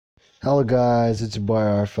Hello guys, it's your boy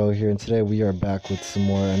Arfo here, and today we are back with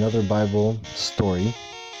another Bible story.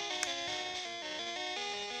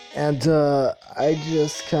 And I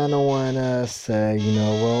just kind of want to say,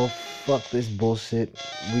 well, fuck this bullshit.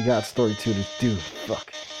 We got story 2 to do.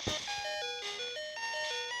 Fuck.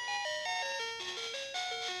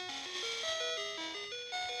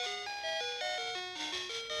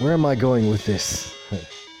 Where am I going with this?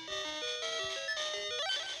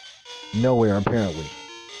 Nowhere, apparently.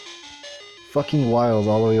 Fucking wild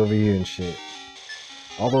all the way over here and shit.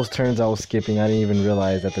 All those turns I was skipping, I didn't even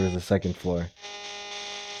realize that there was a second floor.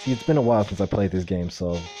 See, it's been a while since I played this game,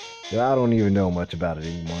 so I don't even know much about it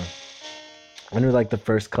anymore. I knew like the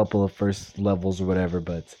first couple of first levels or whatever,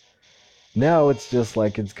 but now it's just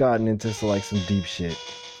like it's gotten into like some deep shit.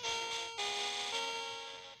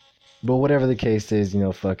 But whatever the case is,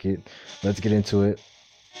 fuck it. Let's get into it.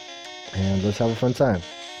 And let's have a fun time.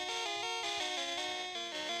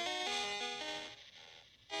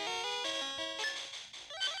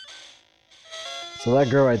 So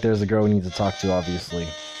that girl right there is the girl we need to talk to, obviously.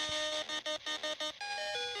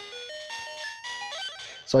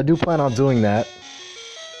 So I do plan on doing that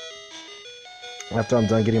after I'm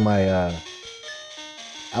done getting my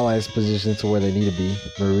allies positioned to where they need to be.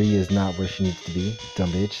 Marie is not where she needs to be.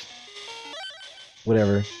 Dumb bitch.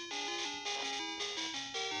 Whatever.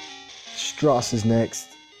 Strauss is next.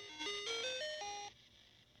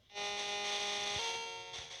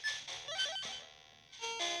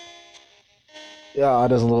 Yeah, it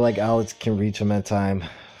doesn't look like Alex can reach him in time.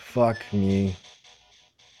 Fuck me.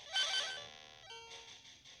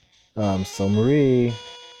 So Marie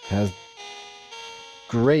has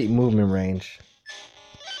great movement range,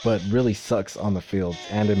 but really sucks on the field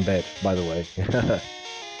and in bed, by the way.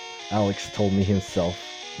 Alex told me himself.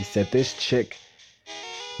 He said this chick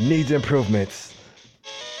needs improvements.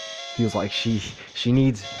 He was like, she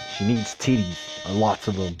needs titties, lots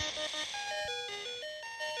of them.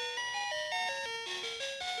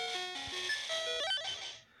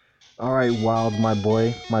 All right, Wild, my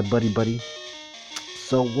boy, my buddy.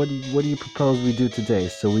 So what do you propose we do today?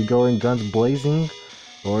 So we go in guns blazing,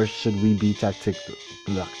 or should we be tactician?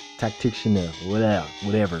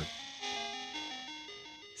 Whatever.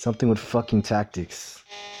 Something with fucking tactics.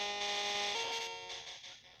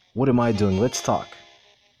 What am I doing? Let's talk.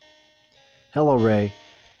 Hello, Ray.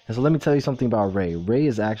 And so let me tell you something about Ray. Ray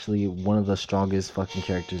is actually one of the strongest fucking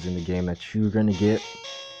characters in the game that you're gonna get.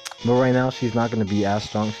 But right now, she's not gonna be as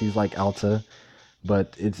strong. She's like Alta.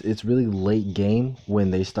 But it's really late game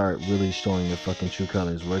when they start really showing their fucking true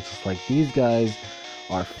colors, where it's just like, these guys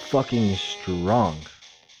are fucking strong.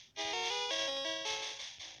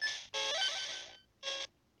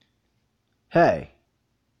 Hey,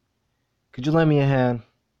 could you lend me a hand?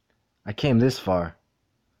 I came this far,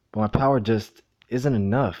 but my power just isn't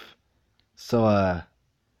enough. So,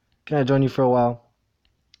 can I join you for a while?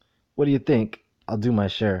 What do you think? I'll do my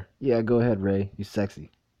share. Yeah, go ahead, Ray. You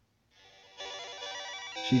sexy.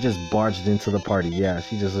 She just barged into the party. Yeah,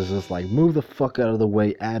 she just was just like, move the fuck out of the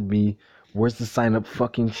way, add me. Where's the sign up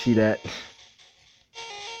fucking sheet at?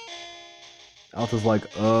 Alta's like,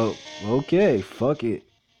 okay, fuck it.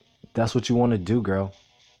 That's what you want to do, girl.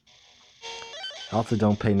 Alta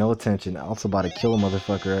don't pay no attention. Alta about to kill a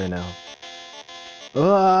motherfucker right now.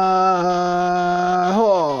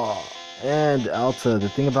 And Alta, the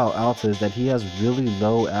thing about Alta is that he has really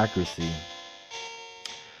low accuracy.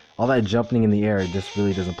 All that jumping in the air just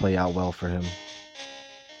really doesn't play out well for him.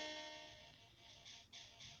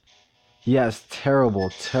 He has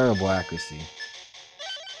terrible accuracy.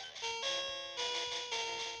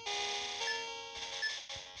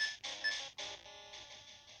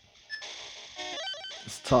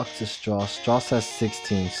 Let's talk to Strauss. Strauss has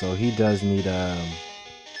 16, so he does need a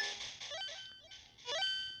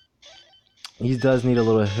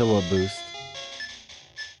little healer boost.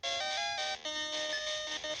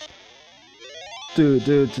 And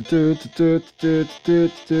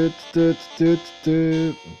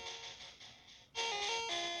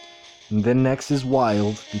then next is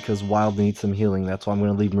Wild, because Wild needs some healing. That's why I'm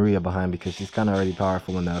going to leave Maria behind, because she's kind of already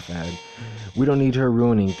powerful enough, and we don't need her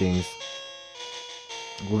ruining things.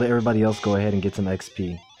 We'll let everybody else go ahead and get some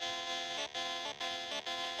XP.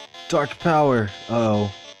 Dark power.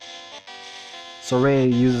 Uh-oh. So Ray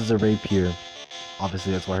uses a rapier.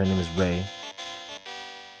 Obviously, that's why her name is Ray.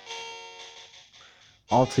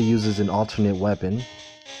 Alta uses an alternate weapon.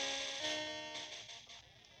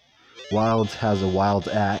 Wild has a wild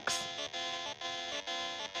axe.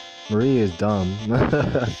 Maria is dumb.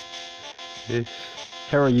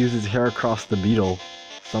 Hera uses hair across the beetle.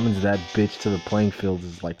 Summons that bitch to the playing field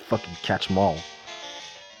is like fucking catch 'em all.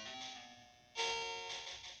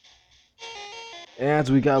 And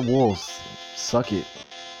we got wolves. Suck it.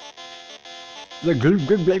 The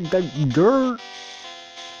girl.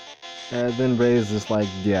 And then Ray's just like,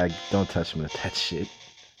 yeah, don't touch me with that shit.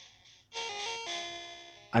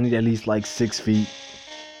 I need at least like 6 feet.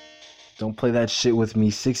 Don't play that shit with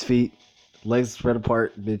me. 6 feet. Legs spread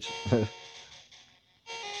apart, bitch.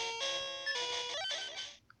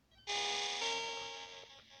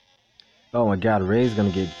 Oh my god, Ray's gonna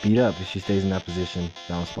get beat up if she stays in that position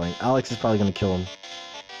that I was playing. Alex is probably gonna kill him.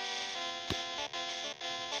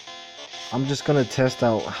 I'm just gonna test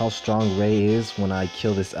out how strong Ray is when I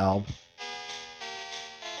kill this Alb.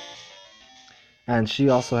 And she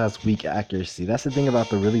also has weak accuracy. That's the thing about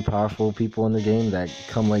the really powerful people in the game that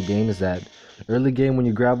come late game, is that early game when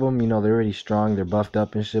you grab them, you know, they're already strong, they're buffed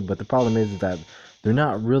up and shit, but the problem is that they're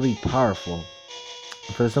not really powerful.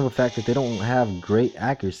 For the simple fact that they don't have great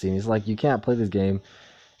accuracy. And it's like, you can't play this game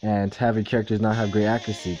and have your characters not have great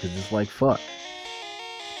accuracy, because it's like, fuck.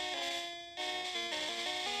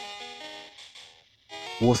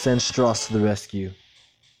 We'll send Strauss to the rescue.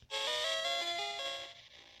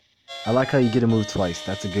 I like how you get to move twice.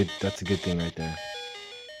 That's a good thing right there.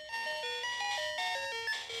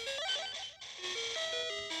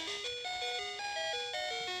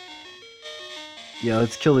 Yeah,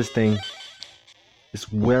 let's kill this thing.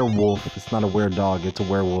 This werewolf. It's not a were-dog, it's a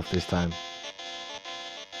werewolf this time.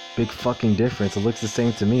 Big fucking difference. It looks the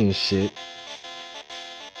same to me and shit.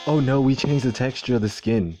 Oh no, we changed the texture of the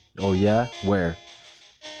skin. Oh yeah? Where?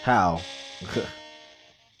 How?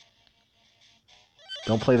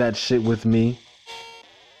 Don't play that shit with me.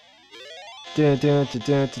 Dun, dun, dun,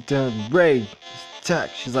 dun, dun, dun. Ray!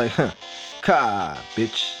 Attack! She's like, huh. Ka!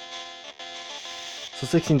 Bitch. So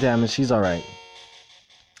 16 damage, she's alright.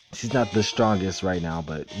 She's not the strongest right now,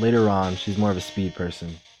 but later on, she's more of a speed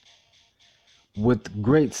person. With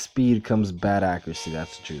great speed comes bad accuracy,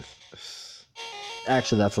 that's the truth.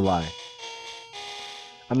 Actually, that's a lie.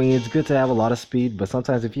 I mean, it's good to have a lot of speed, but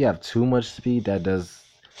sometimes if you have too much speed, that does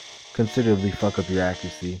considerably fuck up your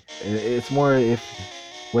accuracy. It's more if,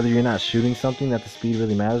 whether you're not shooting something, that the speed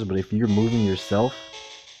really matters, but if you're moving yourself,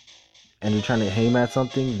 and you're trying to aim at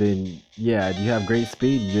something, then yeah, you have great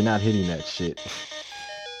speed, you're not hitting that shit.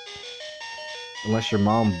 Unless your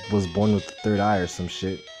mom was born with the third eye or some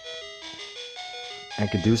shit, and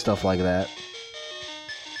could do stuff like that.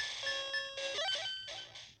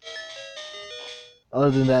 Other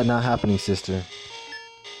than that, not happening, sister.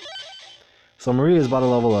 So Maria's about to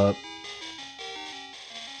level up.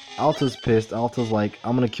 Alta's pissed. Alta's like,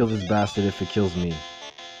 I'm gonna kill this bastard if it kills me.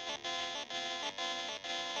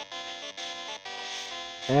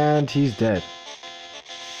 And he's dead.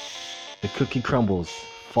 The cookie crumbles.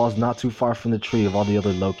 Falls not too far from the tree of all the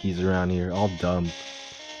other Lokis around here. All dumb.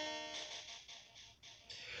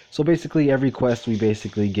 So basically, every quest we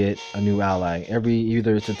basically get a new ally.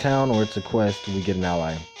 Either it's a town or it's a quest, we get an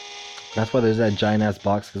ally. That's why there's that giant ass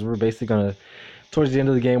box, because we're basically gonna, towards the end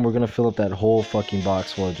of the game, we're gonna fill up that whole fucking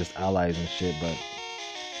box full of just allies and shit. But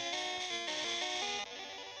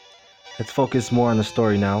let's focus more on the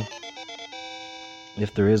story now,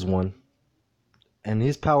 if there is one. And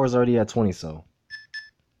his power's already at 20, so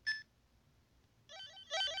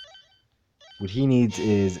what he needs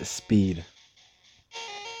is speed.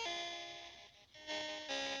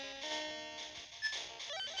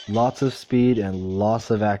 Lots of speed and lots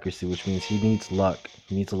of accuracy, which means he needs luck.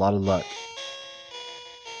 He needs a lot of luck.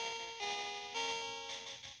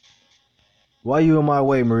 Why you in my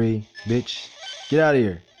way, Marie? Bitch. Get out of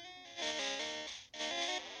here.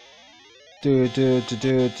 So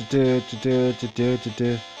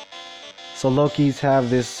Lokis have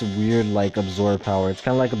this weird, like, absorb power. It's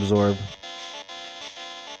kind of like absorb.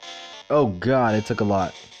 Oh god, it took a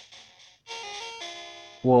lot.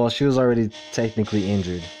 Well, she was already technically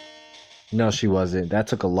injured. No, she wasn't. That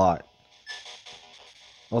took a lot.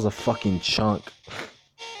 That was a fucking chunk.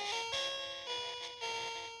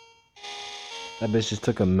 That bitch just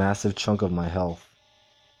took a massive chunk of my health.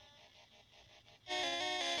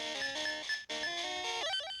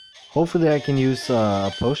 Hopefully I can use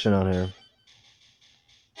a potion on her.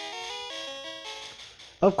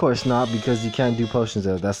 Of course not, because you can't do potions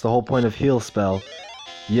there. That's the whole point of heal spell.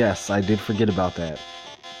 Yes, I did forget about that.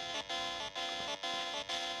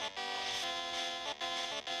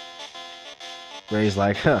 Ray's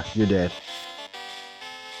like, huh, you're dead.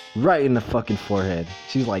 Right in the fucking forehead.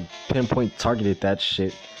 She's like pinpoint targeted that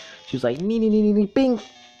shit. She was like, nee, bing,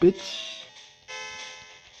 bitch.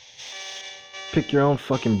 Pick your own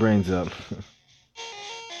fucking brains up.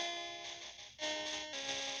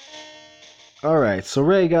 Alright, so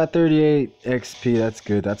Ray got 38 XP. That's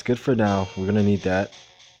good. That's good for now. We're gonna need that.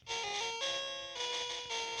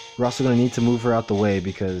 We're also gonna need to move her out the way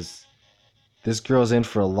because this girl's in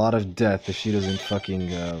for a lot of death if she doesn't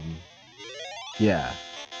fucking, yeah.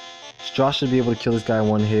 Strauss should be able to kill this guy in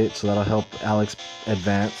one hit, so that'll help Alex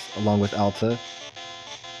advance along with Alta.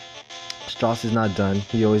 Strauss is not done.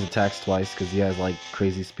 He always attacks twice because he has like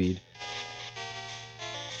crazy speed.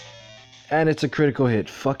 And it's a critical hit.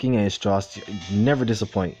 Fucking A, Strauss. You never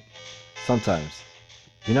disappoint. Sometimes.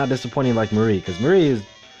 You're not disappointing like Marie, because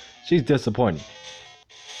she's disappointing.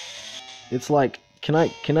 It's like, can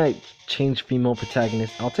I change female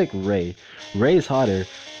protagonist? I'll take Ray. Ray's hotter.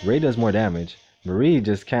 Ray does more damage. Marie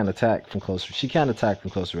just can't attack from close. She can't attack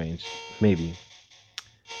from close range. Maybe.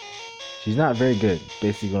 She's not very good,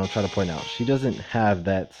 basically what I'm trying to point out. She doesn't have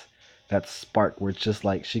that spark where it's just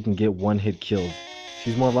like she can get one hit kills.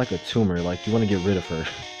 She's more of like a tumor, like you want to get rid of her.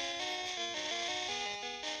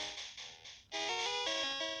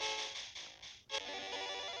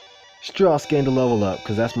 Strauss gained a level up,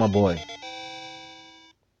 because that's my boy.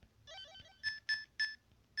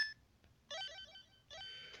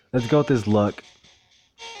 Let's go with this luck.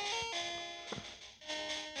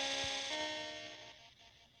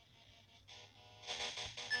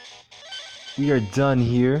 We are done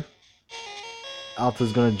here.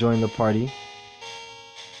 Alta's gonna join the party.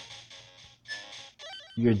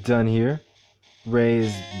 We are done here. Ray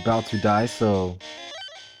is about to die, so...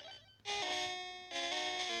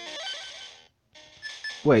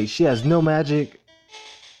 Wait, she has no magic?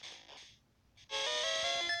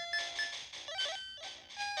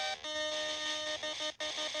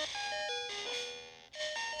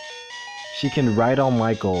 She can ride on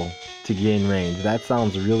Michael to gain range. That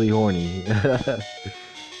sounds really horny.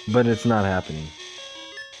 But it's not happening.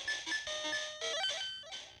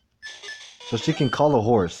 So she can call a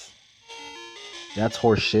horse. That's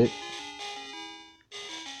horse shit.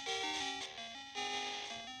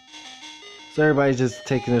 So everybody's just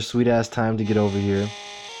taking their sweet ass time to get over here.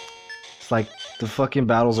 It's like, the fucking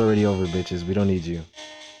battle's already over, bitches. We don't need you.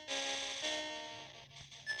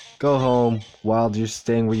 Go home. Wild, you're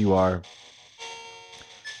staying where you are.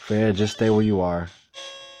 Freya, just stay where you are.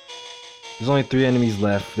 There's only 3 enemies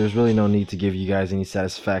left. There's really no need to give you guys any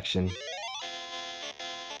satisfaction.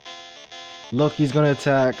 Loki's gonna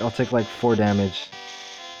attack. I'll take like 4 damage.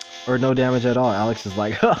 Or no damage at all. Alex is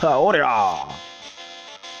like, haha, Oria!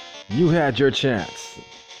 You had your chance.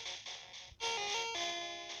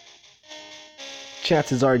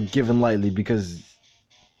 Chances aren't given lightly because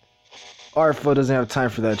Arfa doesn't have time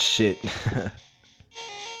for that shit.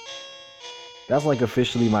 That's like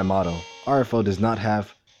officially my motto. Arfa does not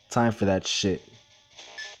have time for that shit.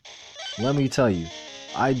 Let me tell you,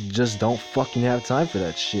 I just don't fucking have time for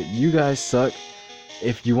that shit. You guys suck.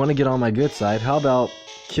 If you want to get on my good side, how about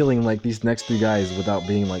killing like these next 3 guys without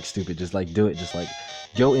being like stupid? Just like do it. Just like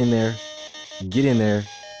go in there, get in there,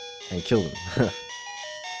 and kill them.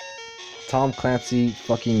 Tom Clancy,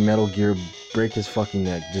 fucking Metal Gear, break his fucking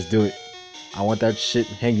neck. Just do it. I want that shit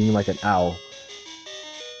hanging like an owl.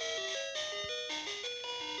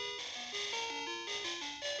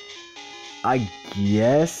 I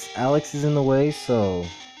guess Alex is in the way, so...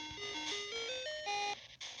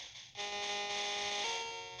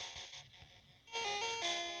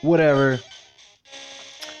 Whatever.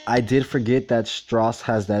 I did forget that Strauss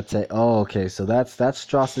has that tech. Oh, okay, so that's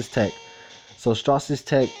Strauss's tech. So Strauss's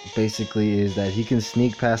tech basically is that he can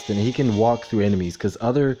sneak past and he can walk through enemies. Because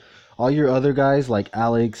all your other guys like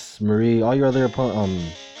Alex, Marie, all your other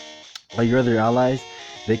allies,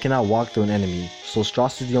 they cannot walk through an enemy. So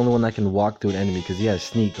Strauss is the only one that can walk through an enemy because he has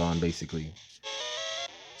sneak on basically.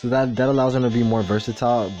 So that allows him to be more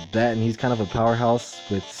versatile. That and he's kind of a powerhouse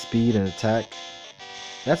with speed and attack.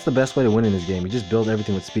 That's the best way to win in this game. You just build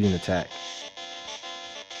everything with speed and attack.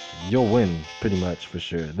 You'll win, pretty much, for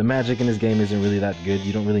sure. The magic in this game isn't really that good.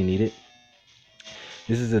 You don't really need it.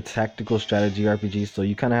 This is a tactical strategy RPG, so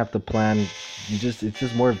you kind of have to plan. It's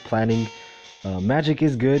just more of planning. Magic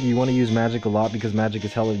is good. You want to use magic a lot because magic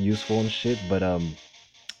is hella useful and shit, but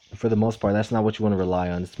for the most part, that's not what you want to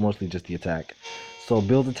rely on. It's mostly just the attack. So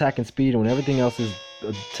build attack and speed, and when everything else is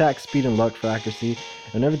attack, speed, and luck for accuracy,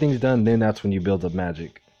 and everything's done, then that's when you build up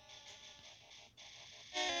magic.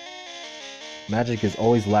 Magic is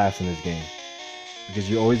always last in this game because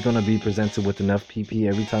you're always going to be presented with enough PP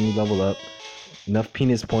every time you level up, enough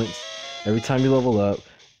penis points every time you level up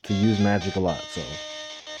to use magic a lot. So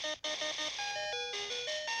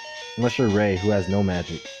unless you're Ray, who has no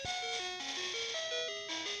magic.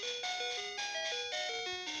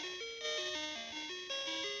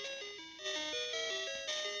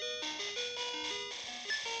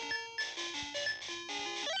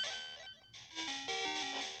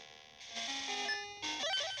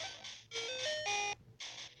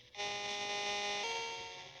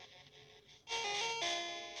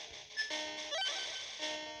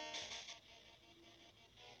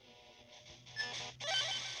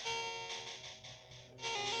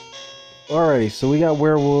 Alrighty, so we got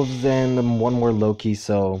werewolves and one more Loki,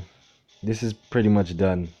 so this is pretty much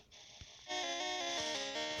done.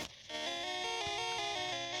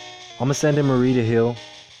 I'm gonna send him Marie to heal.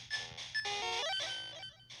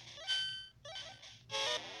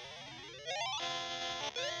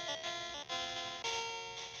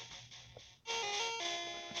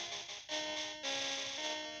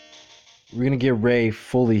 We're gonna get Ray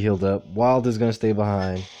fully healed up. Wild is gonna stay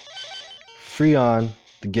behind. Freon,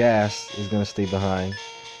 the gas, is gonna stay behind.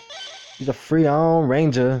 He's a Freon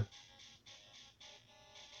Ranger.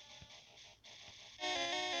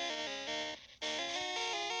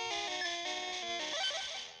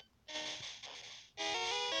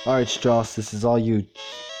 Alright, Strauss, this is all you.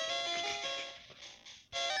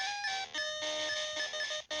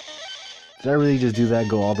 Did I really just do that?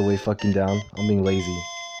 Go all the way fucking down? I'm being lazy.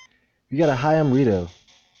 We got a high Amrito.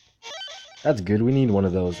 That's good. We need one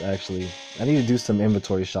of those, actually. I need to do some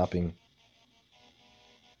inventory shopping.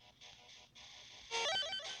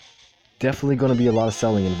 Definitely going to be a lot of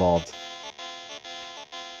selling involved.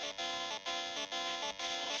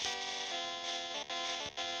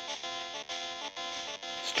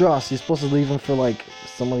 Strauss, you're supposed to leave him for, like,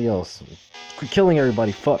 somebody else. Quit killing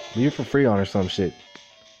everybody. Fuck. Leave it for Freon or some shit.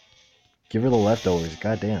 Give her the leftovers.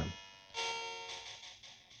 Goddamn.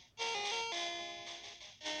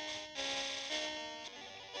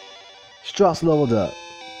 Strauss leveled up.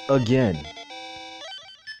 Again.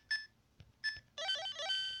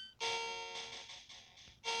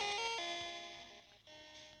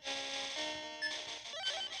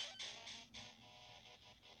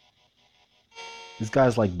 This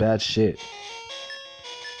guy's like bad shit.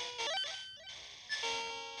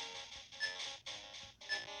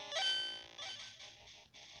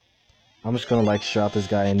 I'm just gonna like shout this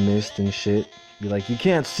guy in mist and shit. Be like, you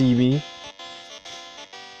can't see me.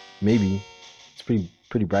 Maybe. It's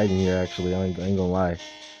pretty bright in here actually. I ain't gonna lie. It's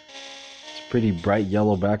a pretty bright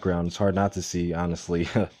yellow background. It's hard not to see, honestly.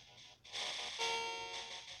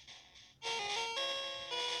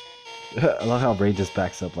 I love how Ray just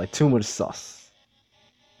backs up like too much sauce.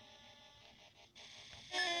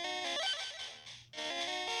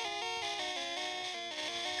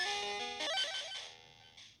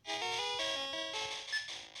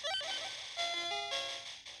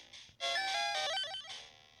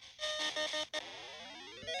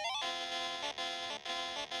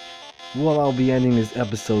 Well, I'll be ending this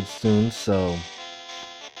episode soon, so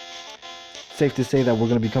safe to say that we're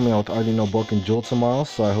gonna be coming out with Already Know Book and Jewel tomorrow.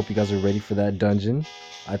 So I hope you guys are ready for that dungeon.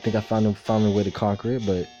 I think I found a way to conquer it,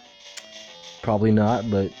 but probably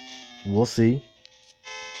not. But we'll see.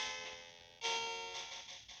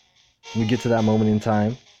 We get to that moment in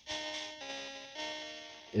time,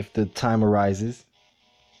 if the time arises,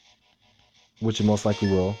 which it most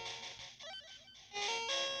likely will.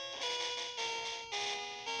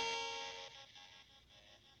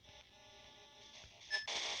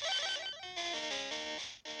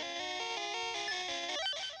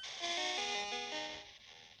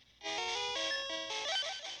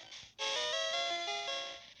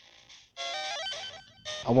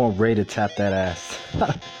 I want Ray to tap that ass.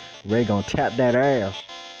 Ray gonna tap that ass.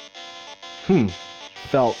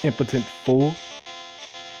 Foul impotent fool.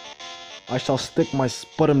 I shall stick my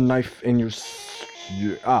sputum knife in your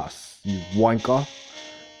ass, you wanker.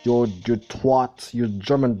 You twat, you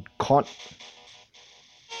German cunt.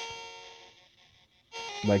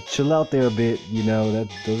 Like, chill out there a bit, you know,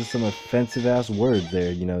 those are some offensive ass words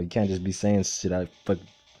there, you know, you can't just be saying shit,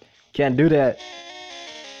 can't do that.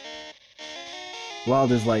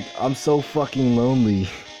 Wild is like, I'm so fucking lonely.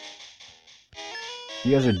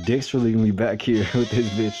 You guys are dicks for leaving me back here with this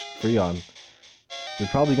bitch Freon. You're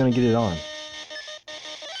probably gonna get it on.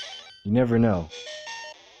 You never know.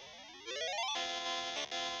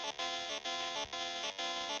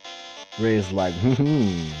 Ray is like,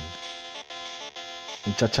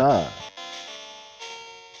 cha-cha.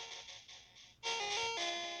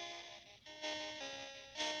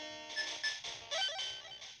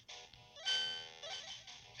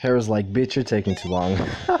 Hera's like, bitch, you're taking too long.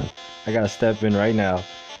 I gotta step in right now.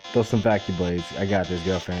 Throw some vacuum blades. I got this,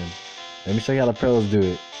 girlfriend. Let me show you how the pros do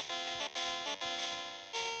it.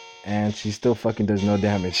 And she still fucking does no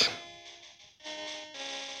damage.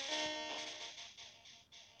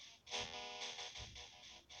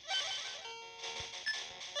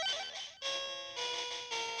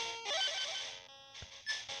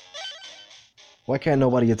 Why can't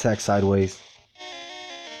nobody attack sideways?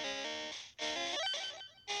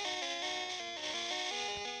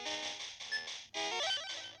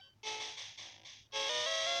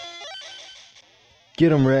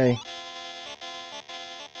 Get him, Ray.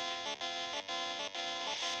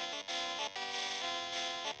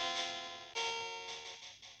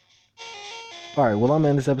 Alright, well, I'm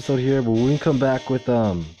gonna end this episode here, but when we come back with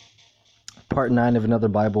part 9 of another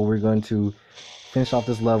Bible, we're going to finish off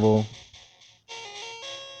this level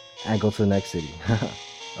and go to the next city.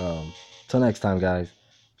 Till next time, guys.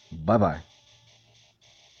 Bye bye.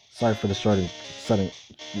 Sorry for the short and sudden.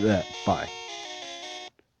 Yeah, bye.